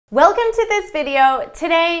Welcome to this video.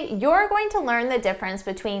 Today, you're going to learn the difference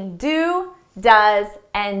between do, does,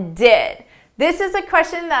 and did. This is a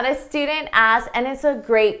question that a student asked, and it's a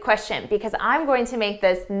great question because I'm going to make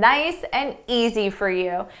this nice and easy for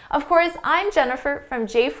you. Of course, I'm Jennifer from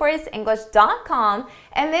JForrestEnglish.com,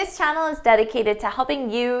 and this channel is dedicated to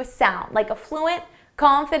helping you sound like a fluent,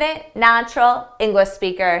 confident, natural English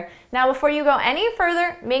speaker. Now, before you go any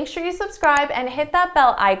further, make sure you subscribe and hit that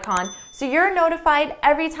bell icon so you're notified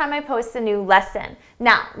every time I post a new lesson.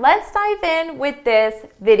 Now, let's dive in with this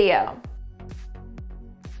video.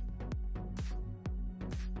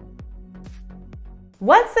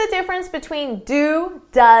 What's the difference between do,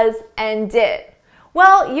 does, and did?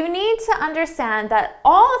 Well, you need to understand that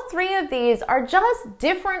all three of these are just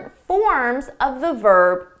different forms of the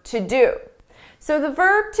verb to do. So the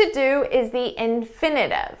verb to do is the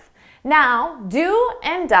infinitive. Now, do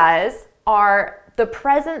and does are the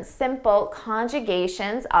present simple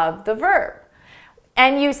conjugations of the verb.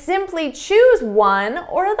 And you simply choose one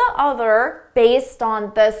or the other based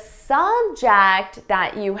on the subject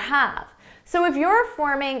that you have. So if you're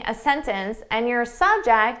forming a sentence and your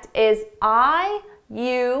subject is I,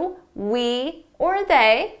 you, we, or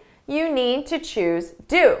they, you need to choose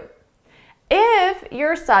do. If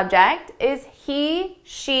your subject is he,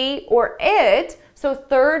 she, or it, so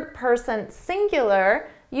third person singular,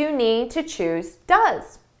 you need to choose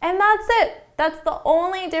does. And that's it. That's the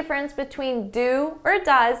only difference between do or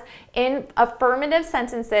does in affirmative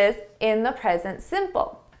sentences in the present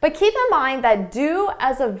simple. But keep in mind that do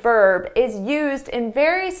as a verb is used in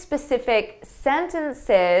very specific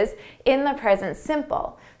sentences in the present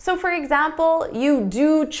simple. So for example, you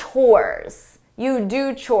do chores. You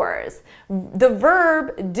do chores. The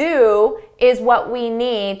verb do is what we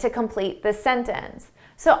need to complete the sentence.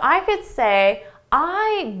 So I could say,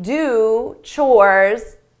 I do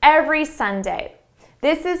chores every Sunday.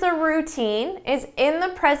 This is a routine, is in the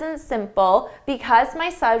present simple. Because my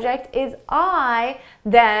subject is I,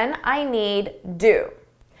 then I need do.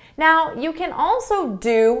 Now, you can also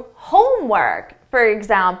do homework. For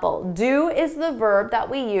example, do is the verb that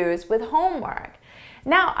we use with homework.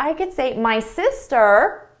 Now, I could say my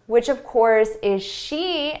sister, which of course is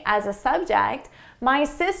she as a subject, my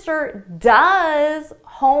sister does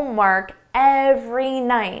homework every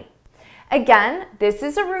night. Again, this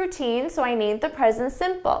is a routine, so I need the present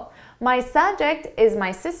simple. My subject is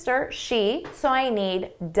my sister, she, so I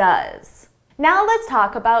need does. Now let's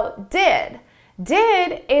talk about did.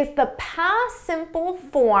 Did is the past simple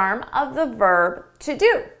form of the verb to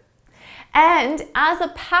do. And as a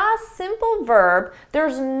past simple verb,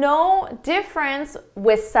 there's no difference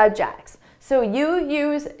with subjects. So you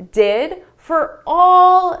use did for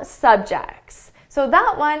all subjects. So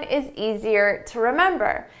that one is easier to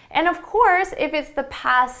remember. And of course, if it's the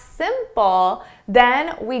past simple,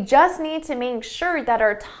 then we just need to make sure that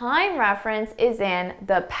our time reference is in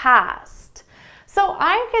the past. So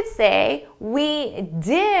I could say, we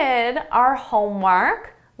did our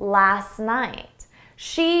homework last night.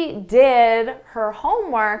 She did her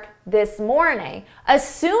homework this morning,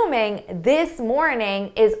 assuming this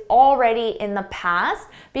morning is already in the past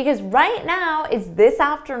because right now it's this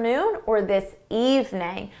afternoon or this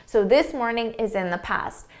evening. So this morning is in the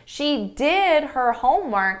past. She did her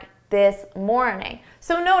homework this morning.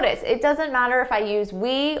 So notice, it doesn't matter if I use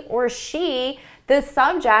we or she. The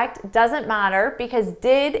subject doesn't matter because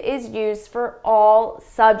did is used for all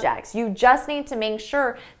subjects. You just need to make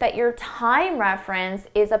sure that your time reference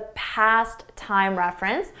is a past time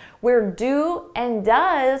reference, where do and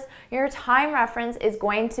does, your time reference is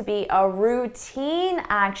going to be a routine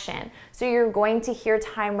action. So you're going to hear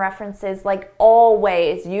time references like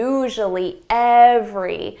always, usually,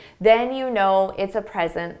 every. Then you know it's a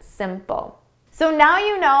present simple. So now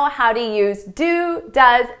you know how to use do,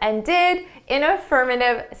 does, and did in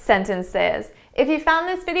affirmative sentences. If you found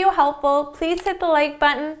this video helpful, please hit the like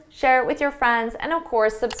button, share it with your friends, and of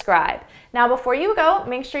course, subscribe. Now, before you go,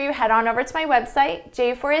 make sure you head on over to my website,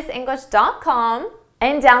 JForrestEnglish.com,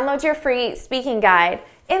 and download your free speaking guide.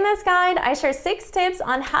 In this guide, I share 6 tips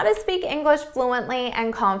on how to speak English fluently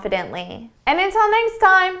and confidently. And until next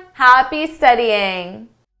time, happy studying!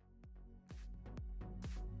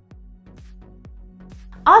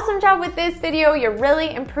 Awesome job with this video. You're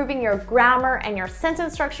really improving your grammar and your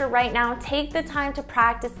sentence structure right now. Take the time to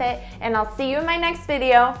practice it, and I'll see you in my next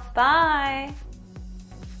video. Bye!